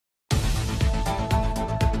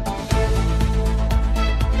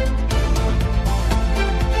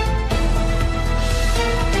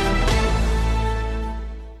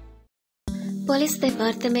Police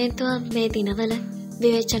දෙපාර්තමේන්තුව මේ දිනවල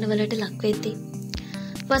විවේචනවලට ලක් වෙද්දී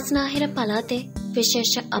වස්නාහිර පළාතේ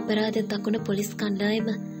විශේෂ අපරාධ දකුණු පොලිස් කණ්ඩායම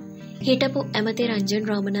හිටපු ඇමති රංජන්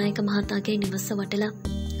රාමනායක මහතාගේ නිවස වටලා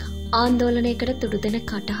ආන්දෝලනයකට තුඩු දෙන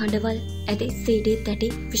කටහඬවල් ඇති CD තැටි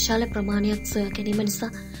විශාල ප්‍රමාණයක් සොයා ගැනීම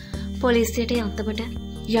නිසා පොලිසියට යන්තමට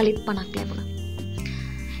යළිත් පණක් ලැබුණා.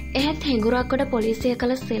 එහෙත් හිඟුරක්ගොඩ පොලිසිය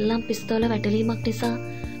කළ සෙල්ලම් පිස්තෝල වැටලීමක් නිසා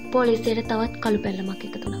පොලිසියට තවත් කළු පැල්ලමක්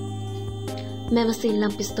එකතු වුණා. මෙම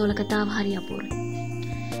සෙල්ලම් පිස්තෝල කතාව හරි අපූර්වයි.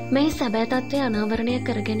 මේ සැබෑ තත්ත්වය අනාවරණය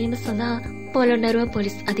කර ගැනීම සඳහා පොළොන්නරුව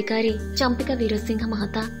පොලිස් අධිකාරී චම්පික වීරසිංහ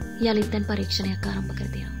මහතා යළිත් දැන් පරීක්ෂණයක් ආරම්භ කර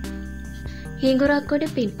තියෙනවා. හිඟුරක්ගොඩ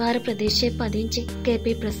පින්පාර ප්‍රදේශයේ පදිංචි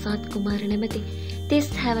KP ප්‍රසාද් කුමාර නැමැති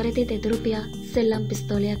 30 හැවිරිදි දෙතුරුපියා සෙල්ලම්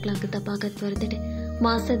පිස්තෝලයක් ළඟ තබාගත් වරදට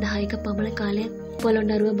මාස 10ක පමණ කාලයක්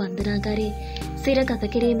පොළොන්නරුව බන්ධනාගාරයේ සිරගත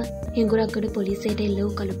කිරීම හිඟුරක්ගොඩ පොලිසියට එල්ල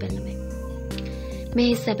වූ කළු පැල්ලමයි.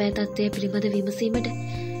 මේ සැබෑ තත්ත්වය පිළිබඳ විමසීමට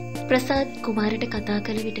ප්‍රසාද් කුමාරට කතා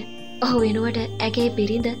කළ විට ඔහු වෙනුවට ඇගේ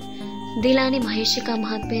බිරිඳ දිලානි මහේෂිකා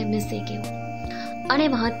මහත්මිය මෙසේ කිව්වා. අනේ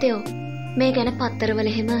මහත්තයෝ මේ ගැන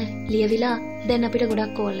පත්තරවල එහෙම ලියවිලා දැන් අපිට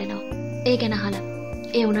ගොඩක් කෝල් එනවා. ඒ ගැන අහලා.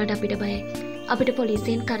 ඒ වුණාට අපිට බයයි. අපිට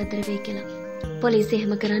පොලිසියෙන් කරදර වෙයි කියලා. පොලිසිය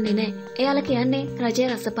එහෙම කරන්නේ නැහැ. එයාලා කියන්නේ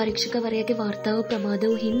රජයේ රස පරීක්ෂකවරයාගේ වාර්තාව ප්‍රමාද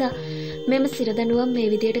වූ හින්දා මෙම සිරදඬුවම්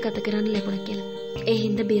මේ විදියට ගත කරන්න ලැබුණා කියලා. ඒ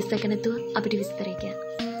හින්දා බේසක නැතුව අපිට විස්තරය කියන්න.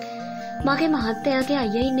 මගේ මහත්තයාගේ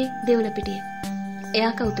අයියා ඉන්නේ දෙවුලපිටියේ.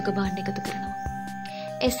 එයා කෞතුක භාණ්ඩ එකතු කරනවා.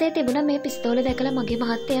 එසේ තිබුණා මේ පිස්තෝල දැකලා මගේ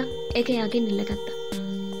මහත්තයා ඒක එයාගෙන් ඉල්ලගත්තා.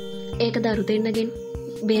 ඒක දරු දෙන්නගෙන්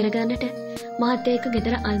බේර ගන්නට මහත්තයා ඒක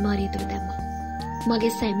ගෙදර අල්මාරිය තුල දැම්මා.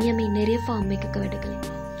 මගේ සැමියා මින්නේරිය ෆාම් එකක වැඩ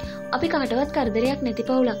කළේ. අපි කාටවත් කරදරයක් නැති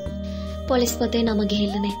පවුලක්. පොලිස් පොතේ නම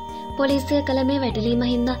ගිහිල්ලා නැහැ. පොලිසිය කළ මේ වැටලීම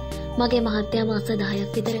හින්දා මගේ මහත්තයා මාස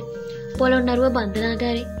 10ක් විතර පොළොන්නරුව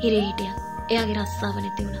බන්ධනාගාරේ හිරේ හිටියා. එයාගේ රස්සාව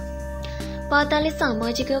නැති වුණා. පාතාලේ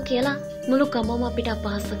සමාජිකයෝ කියලා මුළු ගමම අපිට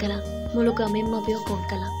අපහාස කළා. මුළු ගමෙන්ම අපිව කොන්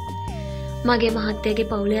කළා. මගේ මහත්තයාගේ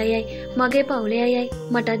පවුලේ අයයි මගේ පවුලේ අයයි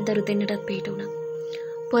මටත් දරු දෙන්නටත් පිට වුණා.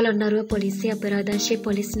 පොළොන්නරුව පොලිසිය අපරාධංශයේ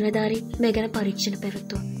පොලිස් නිලධාරී මේ ගැන පරීක්ෂණ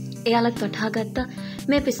පැවැත්තුවා. එයාලත් වටහා ගත්තා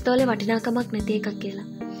මේ පිස්තෝලේ වටිනාකමක් නැති එකක් කියලා.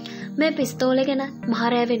 මේ පිස්තෝලේ ගැන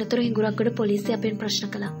මහරෑ වෙනතුරු හිඟුරක්ගොඩ පොලිසිය අපෙන්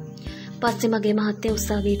ප්‍රශ්න කළා. පස්සේ මගේ මහත්තයා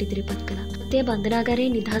උසාවියට ඉදිරිපත් කළා. ඒ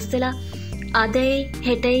බන්ධනාගාරයෙන් නිදහස් වෙලා අදයි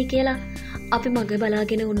හෙටයි කියලා අපි මග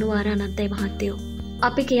බලාගෙන උන්නු වාර අනන්තයි මහත්තයෝ.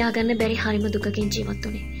 අපි කියාගන්න බැරි හරිම දුකකින් ජීවත්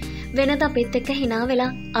වුණේ. වෙනද අපිත් එක්ක hina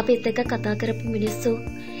වෙලා අපිත් එක්ක කතා කරපු මිනිස්සු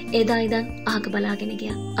එදා ඉඳන් අහක බලාගෙන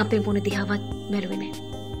ගියා. අපේ මොන දිහාවත් බැලුවේ නැහැ.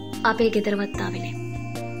 අපේ ගෙදරවත් ආවේ නැහැ.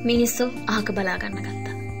 මිනිස්සු අහක බලා ගන්න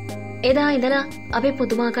ගත්තා. එදා ඉඳලා අපි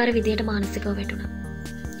පුදුමාකාර විදියට මානසිකව වැටුණා.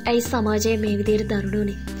 ඇයි සමාජයේ මේ විදියට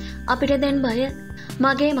දරුණුනේ? අපිට දැන් බය.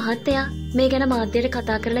 මගේ මහත්තයා මේ ගැන මාධ්‍යයට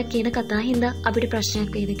කතා කරලා කියන කතා හින්දා අපිට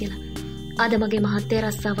ප්‍රශ්නයක් වෙයිද කියලා. අද මගේ මහත්තයා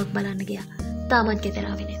රස්සාවක් බලන්න ගියා. තාමත් ගෙදර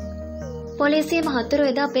ආවේ නැහැ. පොලිසිය මහතුරු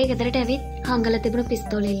එදා අපේ ගෙදරට ඇවිත් හංගලා තිබුණු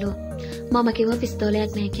පිස්තෝලේ ඉල්ලුවා. මම කිව්වා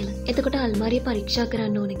පිස්තෝලයක් නැහැ කියලා. එතකොට අල්මාරිය පරීක්ෂා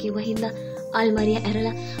කරන්න ඕනේ කිව්වා හින්දා අල්මාරිය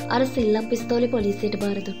ඇරලා අර සෙල්ලම් පිස්තෝලේ පොලිසියට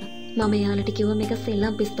බාර දුන්නා. මම එයාලට කිව්වා මේක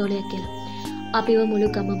සෙල්ලම් පිස්තෝලයක් කියලා. අපිව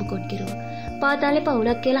මුළු ගමම කොන් කෙරුවා. පාතාලේ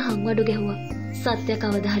පවුලක් කියලා හංවඩු ගැහුවා. සත්‍ය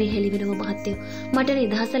කවදා හරි හෙළි වෙනව මහත්තයෝ. මට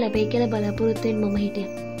නිදහස ලැබෙයි කියලා බලාපොරොත්තු වෙන්න මම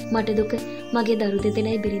හිටියා. මට දුක මගේ දරු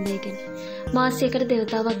දෙදෙනයි බිරිඳයි ගැන. මාසයකට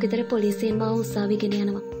දෙවතාවක් විතර පොලිසියෙන් මාව උසාවි ගෙන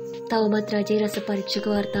යනවා. තවමත් රජයේ රස පරීක්ෂක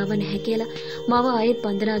වාර්තාව නැහැ කියලා මාව ආයෙත්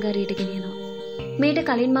බන්ධනාගාරයට ගෙනියනවා. මීට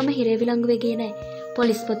කලින් මම හිරේ විලංගුවේ ගියේ නැහැ.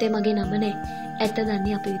 පොලිස් පොතේ මගේ නම නැහැ. ඇත්ත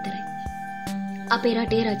දන්නේ අපි විතරයි. අපේ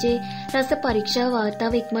රටේ රජයේ රස පරීක්ෂා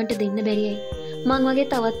වාර්තාව ඉක්මනට දෙන්න බැරියයි. මං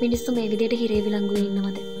වගේ තවත් මිනිස්සු මේ විදිහට හිරේ විලංගුවේ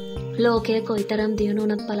ඉන්නවද? ලෝකයේ කොයිතරම් දියුණු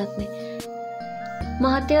වුණත් පළක් නැහැ.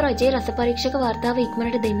 මහත්තයෝ රජයේ රස පරීක්ෂක වාර්තාව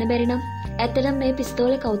ඉක්මනට දෙන්න බැරි නම් ඇත්තටම මේ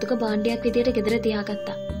පිස්තෝලේ කෞතුක භාණ්ඩයක් විදියට ගෙදර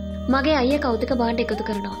තියාගත්තා. මගේ අයියා කෞතුක භාණ්ඩ එකතු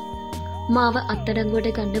කරනවා. මාව අත්අඩංගුවට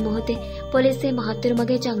ගන්න මොහොතේ පොලිසිය මහත්තයෝ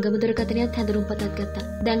මගේ ජංගම දුරකථනයත් හැඳුනුම්පතත් ගත්තා.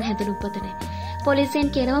 දැන් හැඳුනුම්පත නැහැ. පොලිසියෙන්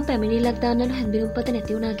කියනවා පැමිණිල්ලක් දාන්නලු හැඳුනුම්පත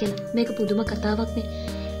නැති වුණා කියලා. මේක පුදුම කතාවක් නේ.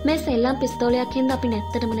 මේ සෙල්ලම් පිස්තෝලයක් හින්දා අපි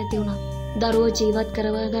නැත්තටම නැති වුණා. දරුවෝ ජීවත්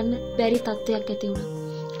කරවා ගන්න බැරි තත්ත්වයක් ඇති වුණා.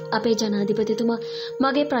 අපේ ජනාධිපතිතුමා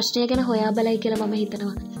මගේ ප්‍රශ්නය ගැන හොයා බලයි කියලා මම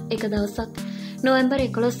හිතනවා. එක දවසක් නොවැම්බර්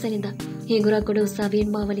 11 වෙනිදා හිඟුරක්ගොඩ උසාවියෙන්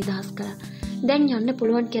මාව නිදහස් කළා. දැන් යන්න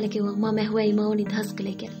පුළුවන් කියලා කිව්වා. මම ඇහුවා ඇයි මාව නිදහස්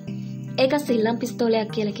කළේ කියලා. ඒක සෙල්ලම්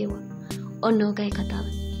පිස්තෝලයක් කියලා කිව්වා. ඔන්න ඕකයි කතාව.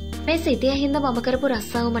 මේ සිටිය හින්දා මම කරපු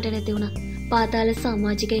රස්සාව මට නැති වුණා. පාතාල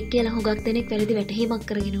සමාජිකයෙක් කියලා හුඟක් දෙනෙක් වැරදි වැටහීමක්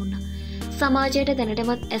කරගෙන වුණා. සමාජයට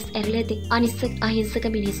දැනටමත් ඇස් ඇරලා ඇති අහිංසක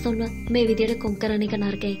මිනිස්සුන්ව මේ විදියට කොම් කරන එක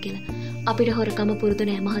නරකයි කියලා. අපිට හොරකම පුරුදු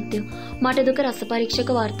නෑ මහත්තයෝ. මට දුක රස පරීක්ෂක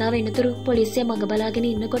වාර්තාව එනතුරු පොලිසිය මග බලාගෙන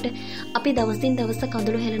ඉන්නකොට අපි දවසින් දවස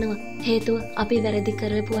කඳුළු හෙලනවා. හේතුව අපි වැරදි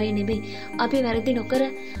කරපු අය නෙමෙයි. අපි වැරදි නොකර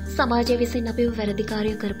සමාජය විසින් අපිව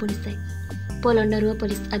වැරදිකාරයෝ කරපු නිසායි. පොළොන්නරුව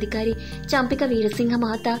පොලිස් අධිකාරී චම්පික වීරසිංහ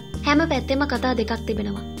මහතා හැම පැත්තෙම කතා දෙකක්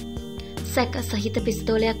තිබෙනවා. සැක සහිත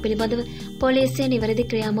පිස්තෝලයක් පිළිබඳව පොලිසිය නිවැරදි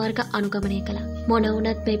ක්‍රියාමාර්ග අනුගමනය කළා. මොන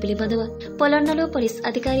වුණත් මේ පිළිබඳව පොළොන්නරුව පොලිස්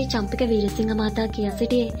අධිකාරී චම්පික වීරසිංහ මහතා කියා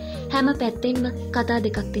සිටියේ හැම පැත්තෙන්ම කතා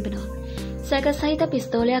දෙකක් තිබෙනවා. සැක සහිත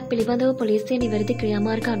පිස්තෝලයක් පිළිබඳව පොලිසිය නිවැරදි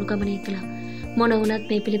ක්‍රියාමාර්ග අනුගමනය කළා. මොන වුණත්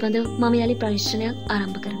මේ පිළිබඳව මම යලි පරීක්ෂණයක්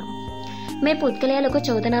ආරම්භ කරනවා. මේ පුද්ගලයා ලොකු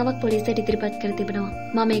චෝදනාවක් පොලිසියට ඉදිරිපත් කර තිබෙනවා.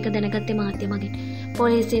 මම ඒක දැනගත්තේ මාධ්‍ය මගින්.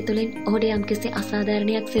 පොලිසිය තුළින් ඔහුට යම්කිසි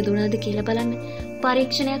අසාධාරණයක් සිදු වුණාද කියලා බලන්න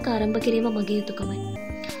පරීක්ෂණයක් ආරම්භ කිරීම මගේ යුතුකමයි.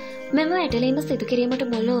 මෙම ඇටලීම සිදු කිරීමට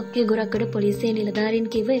මුල්ව හිඟුරක්ගොඩ පොලිසිය නිලධාරීන්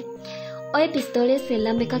කිව්වේ ඔය පිස්තෝලයේ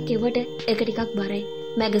සෙල්ලම් එකක් කිව්වට එක ටිකක් බරයි.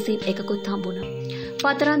 මැගසින් එකකුත් හම්බුණා.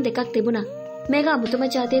 පතරන් දෙකක් තිබුණා. මේක අමුතුම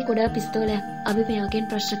ජාතියේ කුඩා පිස්තෝලයක්. අපි මෙයාගෙන්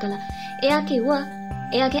ප්‍රශ්න කළා. එයා කිව්වා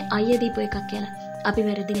එයාගේ අයියා දීපු එකක් කියලා. අපි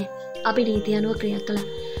වැරදි නෑ. අපි නීතිය අනුව ක්‍රියා කළා.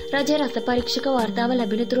 රජයේ රස පරීක්ෂක වාර්තාව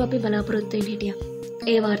ලැබෙනතුරු අපි බලාපොරොත්තු වෙන්න හිටියා.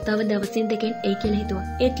 ඒ වාර්තාව දවසින් දෙකෙන් එයි කියලා හිතුවා.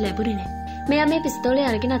 ඒත් ලැබුණේ නෑ. මෙයා මේ පිස්තෝලේ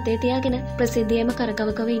අරගෙන අතේ තියාගෙන ප්‍රසිද්ධියේම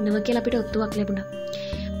කරකවකව ඉන්නවා කියලා අපිට ඔත්තුවක් ලැබුණා.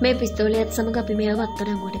 මේ පිස්තෝලයත් සමග අපි මෙයාව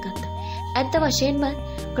අත්අඩංගුවට ගත්තා. ඇත්ත වශයෙන්ම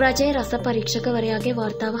රජයේ රස පරීක්ෂකවරයාගේ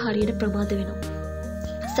වාර්තාව හරියට ප්‍රමාද වෙනවා.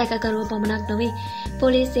 සැකකරුව පමණක් නොවේ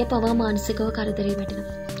පොලිසිය පවා මානසිකව කරදරේ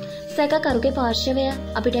වැටෙනවා. සැකකරුගේ පාර්ශවය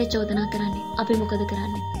අපිට චෝදනා කරන්නේ. අපි මොකද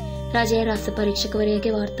කරන්නේ? රජයේ රස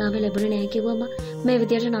පරීක්ෂකවරයාගේ වාර්තාව ලැබුණේ නැහැ කිව්වම මේ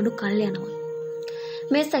විදියට නඩු කල් යනවා.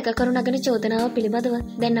 මේ සැකකරු නගන චෝදනාව පිළිබඳව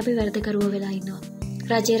දැන් අපි වැරදිකරුවෝ වෙලා ඉන්නවා.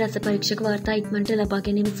 රජයේ රස පරීක්ෂක වාර්තා ඉක්මනට ලබා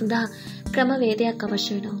ගැනීම සඳහා ක්‍රමවේදයක්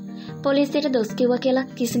අවශ්‍ය වෙනවා. පොලිසියට දොස් කිව්වා කියලා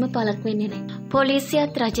කිසිම පළක් වෙන්නේ නැහැ.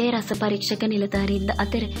 පොලිසියත් රජයේ රස පරීක්ෂක නිලධාරීන්ද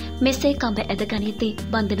අතර මෙසේ කඹ ඇද ගනිද්දී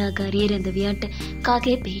බන්ධනාගාරයේ රැඳවියන්ට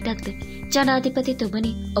කාගේ පිටක්ද?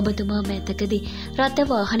 ජනාධිපතිතුමනි, ඔබතුමා මෑතකදී රථ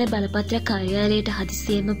වාහන බලපත්‍ර කාර්යාලයට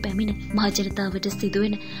හදිසියෙම පැමිණ මහජනතාවට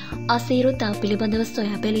සිදුවෙන අසීරුතා පිළිබඳව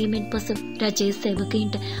සොයා බැලීමෙන් පසු රජයේ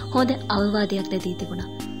සේවකයින්ට හොඳ අවවාදයක් දී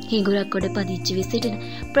තිබුණා. හිඟුරක්ගොඩ පදිංචි වී සිටින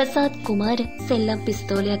ප්‍රසාද් කුමාර සෙල්ලම්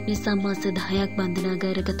පිස්තෝලයක් නිසා මාස 10ක්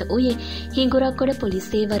බන්ධනාගාරගත වූයේ හිඟුරක්ගොඩ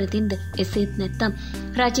පොලිසියේ වරදින්ද එසේත් නැත්නම්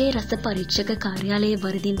රජයේ රස පරීක්ෂක කාර්යාලයේ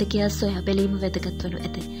වරදින්ද කියා සොයා බැලීම වැදගත් වනු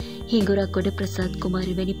ඇත. හිඟුරක්ගොඩ ප්‍රසාද් කුමාර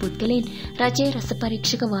වැනි පුද්ගලයන් රජයේ රස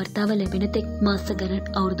පරීක්ෂක වාර්තාව ලැබෙන තෙක් මාස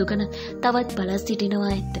ගණන් අවුරුදු ගණන් තවත් බලා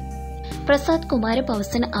සිටිනවා ඇත. ප්‍රසාද් කුමාර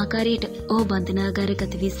පවසන ආකාරයට ඔහු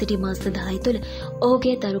බන්ධනාගාරගත වී සිටි මාස 10 තුළ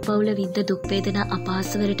ඔහුගේ දරු පවුල විඳ දුක් වේදනා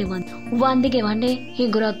අපහාසවලට වන්දි ගෙවන්නේ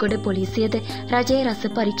හිඟුරක්ගොඩ පොලිසියද රජයේ රස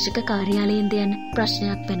පරීක්ෂක කාර්යාලයෙන්ද යන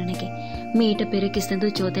ප්‍රශ්නයක් පැන නැගේ. මීට පෙර කිසිදු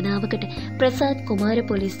චෝදනාවකට ප්‍රසාද් කුමාර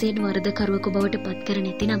පොලිසියෙන් වරදකරුවෙකු බවට පත් කර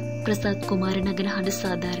නැතිනම් ප්‍රසාද් කුමාර නගන හඬ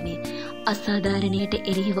සාධාරණය. අසාධාරණයට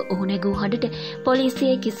එරෙහිව ඔහු නැගූ හඬට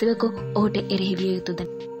පොලිසියේ කිසිවෙකු ඔහුට එරෙහි විය යුතුද?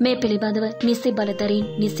 මේ පිළිබඳව නිසි බලධරීන්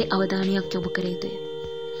නිසි අවධානයක් යොමු කර යුතුය.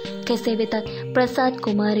 කෙසේ වෙතත් ප්‍රසාද්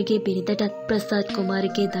කුමාරගේ බිරිඳටත් ප්‍රසාද්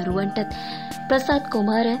කුමාරගේ දරුවන්ටත් ප්‍රසාද්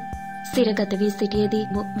කුමාර සිරගත වී සිටියේදී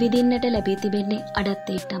විඳින්නට ලැබී තිබෙන්නේ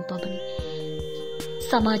අඩත් ඒට්ටම් පමණි.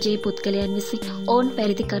 සමාජයේ පුද්ගලයන් විසින් ඔවුන්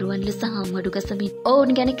පැවිදිකරුවන් ලෙස හම්බඩු ගසමින්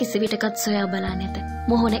ඔවුන් ගැන කිසිවිටකත් සොයා බලා නැත.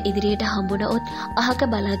 මොහොන ඉදිරියට හම්බුණොත් අහක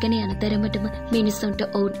බලාගෙන යන තරමටම මිනිසුන්ට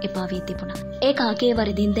ඔවුන් එපා වී තිබුණා. ඒ කාගේ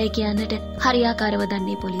වරදින්දයි කියන්නට හරියාකාරව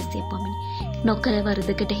දන්නේ පොලිසිය පමණි. නොකල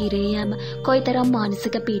වරදකට හිරේ යාම කොයිතරම්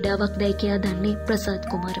මානසික පීඩාවක්දයි කියා දන්නේ ප්‍රසාද්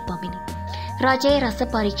කුමාර පමණි. රජයේ රස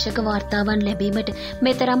පරීක්ෂක වාර්තාවන් ලැබීමට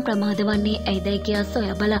මෙතරම් ප්‍රමාද වන්නේ ඇයිදයි කියා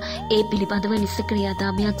සොයා බලා ඒ පිළිබඳව නිසි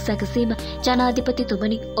ක්‍රියාදාමයක් සැකසීම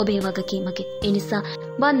ජනාධිපතිතුමනි ඔබේ වගකීමකි. ඒ නිසා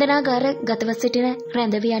බන්ධනාගාර ගතව සිටින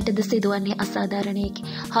රැඳවියන්ටද සිදුවන්නේ අසාධාරණයකි.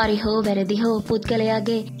 හරි හෝ වැරදි හෝ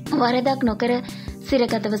පුද්ගලයාගේ වරදක් නොකර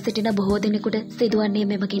සිරගතව සිටින බොහෝ දෙනෙකුට සිදුවන්නේ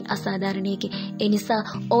මෙමකින් අසාධාරණයකි. ඒ නිසා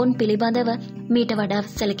ඔවුන් පිළිබඳව මීට වඩා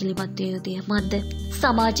සැලකිලිමත් විය යුතුය. මන්ද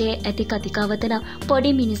සමාජයේ ඇති කතිකාවතන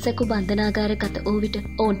පොඩි මිනිසෙකු බන්ධනාගාරගත වූ විට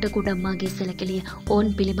ඔවුන්ට කුඩම්මාගේ සැලකිලිය ඔවුන්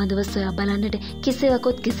පිළිබඳව සොයා බලන්නට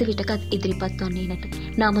කිසිවකුත් කිසිවිටකත් ඉදිරිපත් වන්නේ නැත.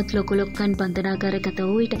 නමුත් ලොකු ලොක්කන් බන්ධනාගාරගත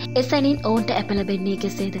වූ විට එසැනින් ඔවුන්ට ඇප ලැබෙන්නේ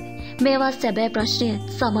කෙසේද? මේවා සැබෑ ප්‍රශ්නය.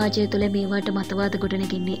 සමාජය තුළ මේවාට මතවාද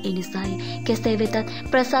ගොඩනැගෙන්නේ ඒ නිසාය. කෙසේ වෙතත්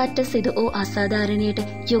ප්‍රසාදට සිදු වූ අසාධාරණයට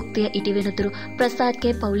යුක්තිය ඉටිවෙනතුරු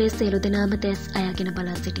ප්‍රසාදගේ පවුලේ සියලු දෙනාම දැස් අයාගෙන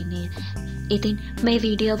බලා සිටින්නේය. ඉතින් මේ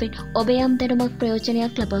වීඩියෝවෙන් ඔබ යම් දැනුමක්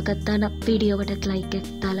ප්‍රයෝජනයක් ලබා ගත්තා නම් වීඩියෝවට ලයික් එකක්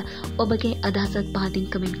දාලා ඔබගේ අදහසත් පහදින්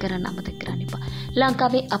කමෙන්ට් කරන්න අමතක කරන්න එපා.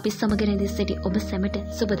 ලංකාවේ අපි සමග රැඳී සිටි ඔබ සැමට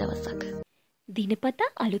සුබ දවසක්. දිනපතා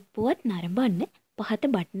අලුත් පුවත් නරඹන්න පහත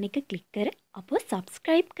බටන් එක ක්ලික් කර අපව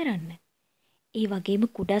සබස්ක්‍රයිබ් කරන්න. ඒ වගේම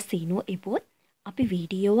කුඩා සීනුව එපුවොත් අපි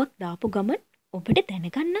වීඩියෝවක් දාපු ගමන් ඔබට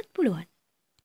දැනගන්නත් පුළුවන්.